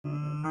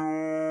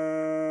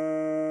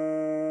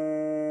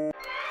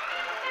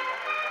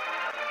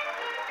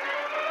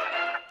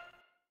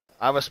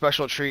I have a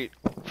special treat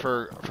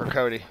for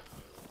Cody.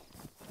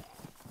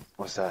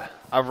 What's that?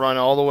 I've run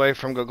all the way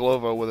from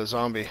Goglovo with a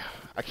zombie.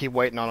 I keep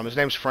waiting on him. His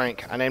name's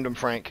Frank. I named him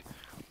Frank.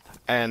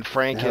 And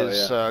Frank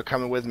is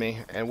coming with me.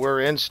 And we're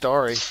in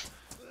Starry.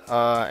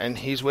 And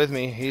he's with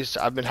me.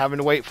 I've been having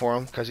to wait for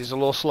him because he's a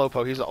little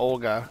slowpoke. He's an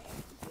old guy.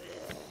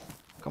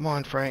 Come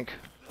on, Frank.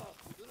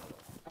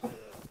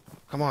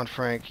 Come on,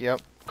 Frank.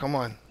 Yep. Come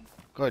on.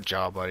 Good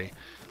job, buddy.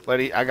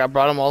 Buddy,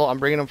 brought him all. I'm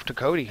bringing him to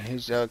Cody.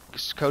 He's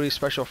Cody's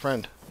special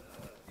friend.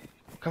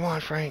 Come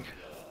on, Frank.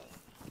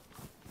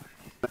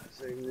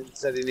 He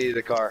said he needed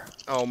a car.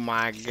 Oh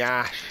my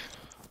gosh.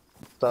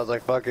 So I was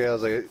like, fuck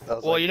it.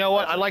 Well, you know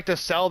what? I'd like to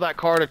sell that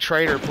car to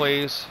Trader,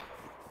 please.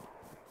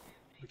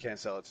 We can't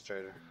sell it to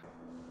Trader.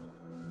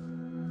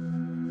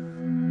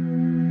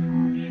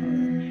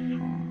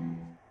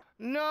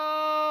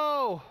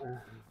 No!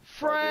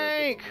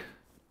 Frank!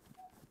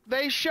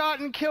 They shot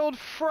and killed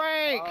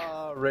Frank!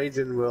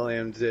 Raging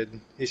Williams did.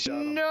 He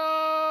shot him.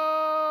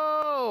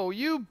 No!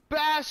 You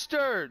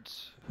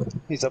bastards!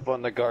 He's up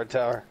on the guard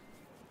tower.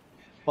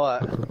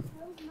 What?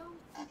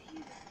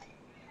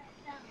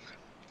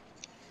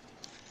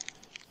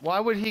 Why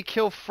would he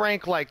kill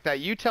Frank like that?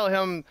 You tell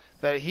him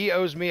that he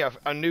owes me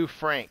a new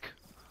Frank.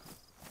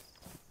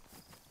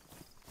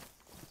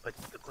 But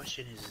the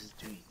question is,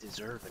 do you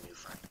deserve a new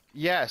Frank?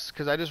 Yes,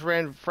 because I just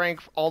ran Frank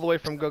all the way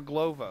from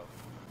Goglovo.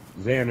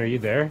 Zan, are you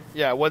there?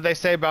 Yeah, what'd they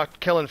say about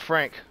killing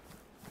Frank?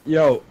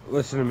 Yo,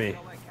 listen to me.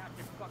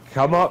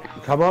 Come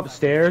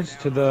upstairs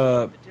to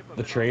the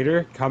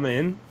trader. Come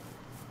in,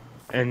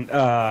 and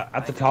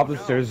at the top of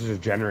the stairs is a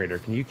generator.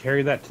 Can you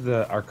carry that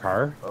to our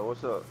car? Oh,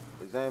 what's up?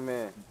 Zan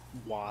man.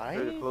 Why?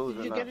 Did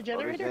you get a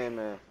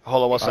generator?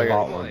 Hold on one second. I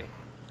bought one.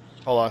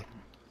 Hold on.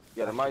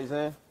 You got a mic,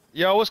 Zan?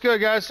 Yo, what's good,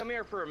 guys? Come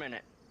here for a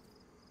minute.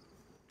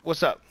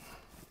 What's up?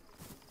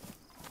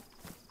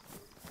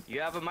 You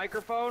have a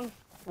microphone?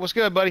 What's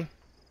good, buddy?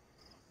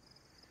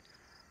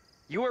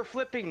 You were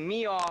flipping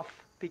me off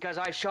because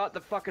I shot the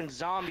fucking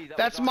zombie.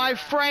 That's my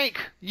Frank.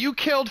 You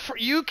killed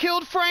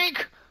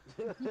Frank.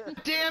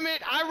 Damn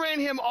it! I ran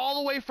him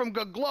all the way from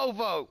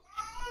Goglovo.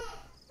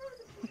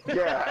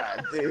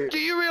 Yeah, dude. Do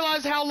you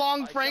realize how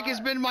long Frank has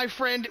been my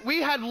friend?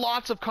 We had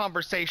lots of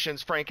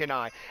conversations, Frank and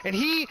I, and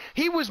he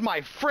was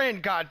my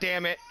friend. God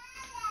damn it!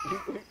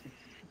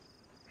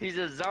 He's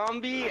a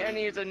zombie and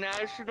he's a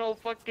national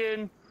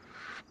fucking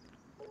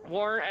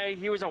warrant.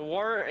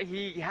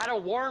 He had a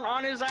warrant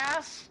on his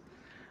ass,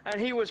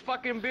 and he was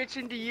fucking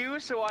bitching to you,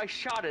 so I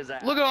shot his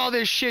ass. Look at all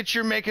this shit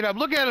you're making up.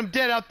 Look at him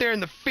dead out there in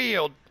the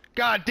field.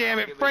 God damn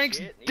it, Frank's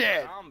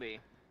dead.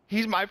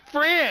 He's my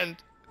friend.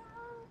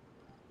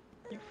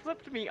 You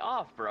flipped me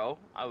off, bro.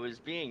 I was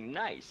being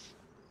nice.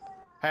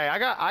 Hey, I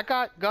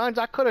got guns.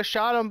 I could have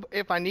shot him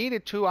if I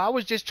needed to. I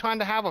was just trying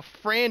to have a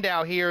friend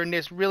out here in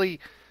this really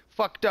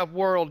fucked up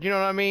world. You know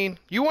what I mean?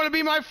 You want to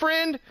be my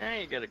friend? Eh,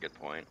 you got a good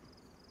point.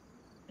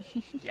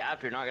 Yeah,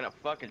 if you're not gonna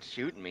fucking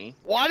shoot me.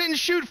 Well, I didn't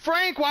shoot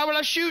Frank. Why would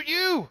I shoot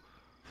you?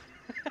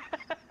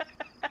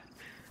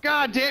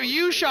 God damn,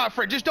 you shot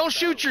Frank. Just don't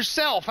shoot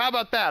yourself. How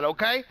about that,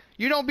 okay?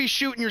 You don't be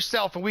shooting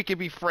yourself and we can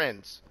be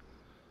friends.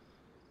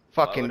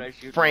 Fucking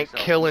Frank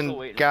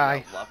killing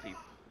guy.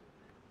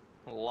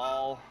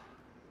 Lol.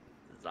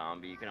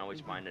 Zombie. You can always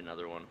find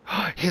another one.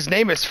 His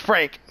name is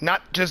Frank,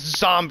 not just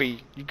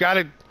zombie. You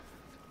gotta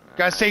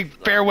say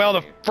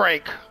farewell to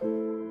Frank.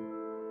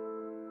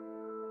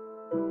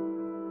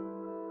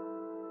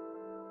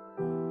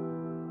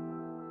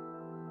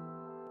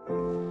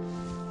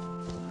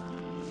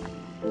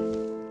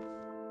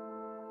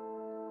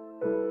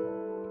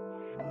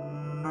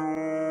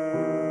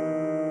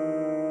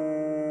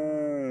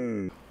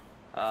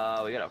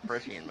 We got a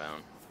freshie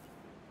inbound.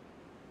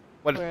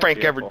 What did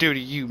Frank ever do to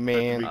you,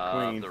 man?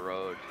 The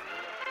road.